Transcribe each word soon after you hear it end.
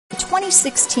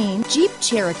2016 Jeep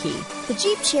Cherokee. The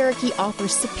Jeep Cherokee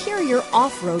offers superior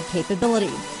off-road capability.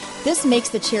 This makes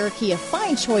the Cherokee a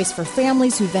fine choice for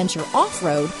families who venture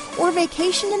off-road or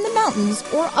vacation in the mountains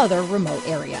or other remote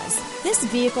areas. This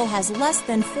vehicle has less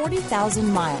than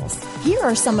 40,000 miles. Here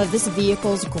are some of this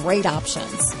vehicle's great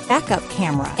options: backup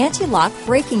camera, anti-lock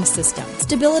braking system,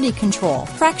 stability control,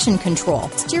 traction control,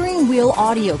 steering wheel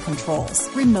audio controls,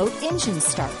 remote engine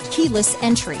start, keyless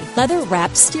entry,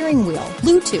 leather-wrapped steering wheel,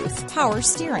 Bluetooth, power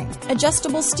steering,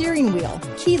 adjustable steering wheel,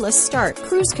 keyless start,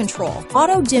 cruise control,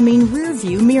 auto-dimming rear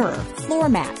view mirror, floor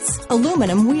mats,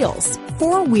 aluminum wheels,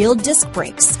 four-wheel disc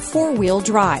brakes, four-wheel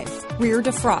drive, rear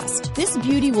defrost. This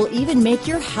beauty will even make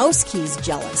your house keys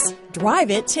jealous.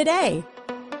 Drive it today.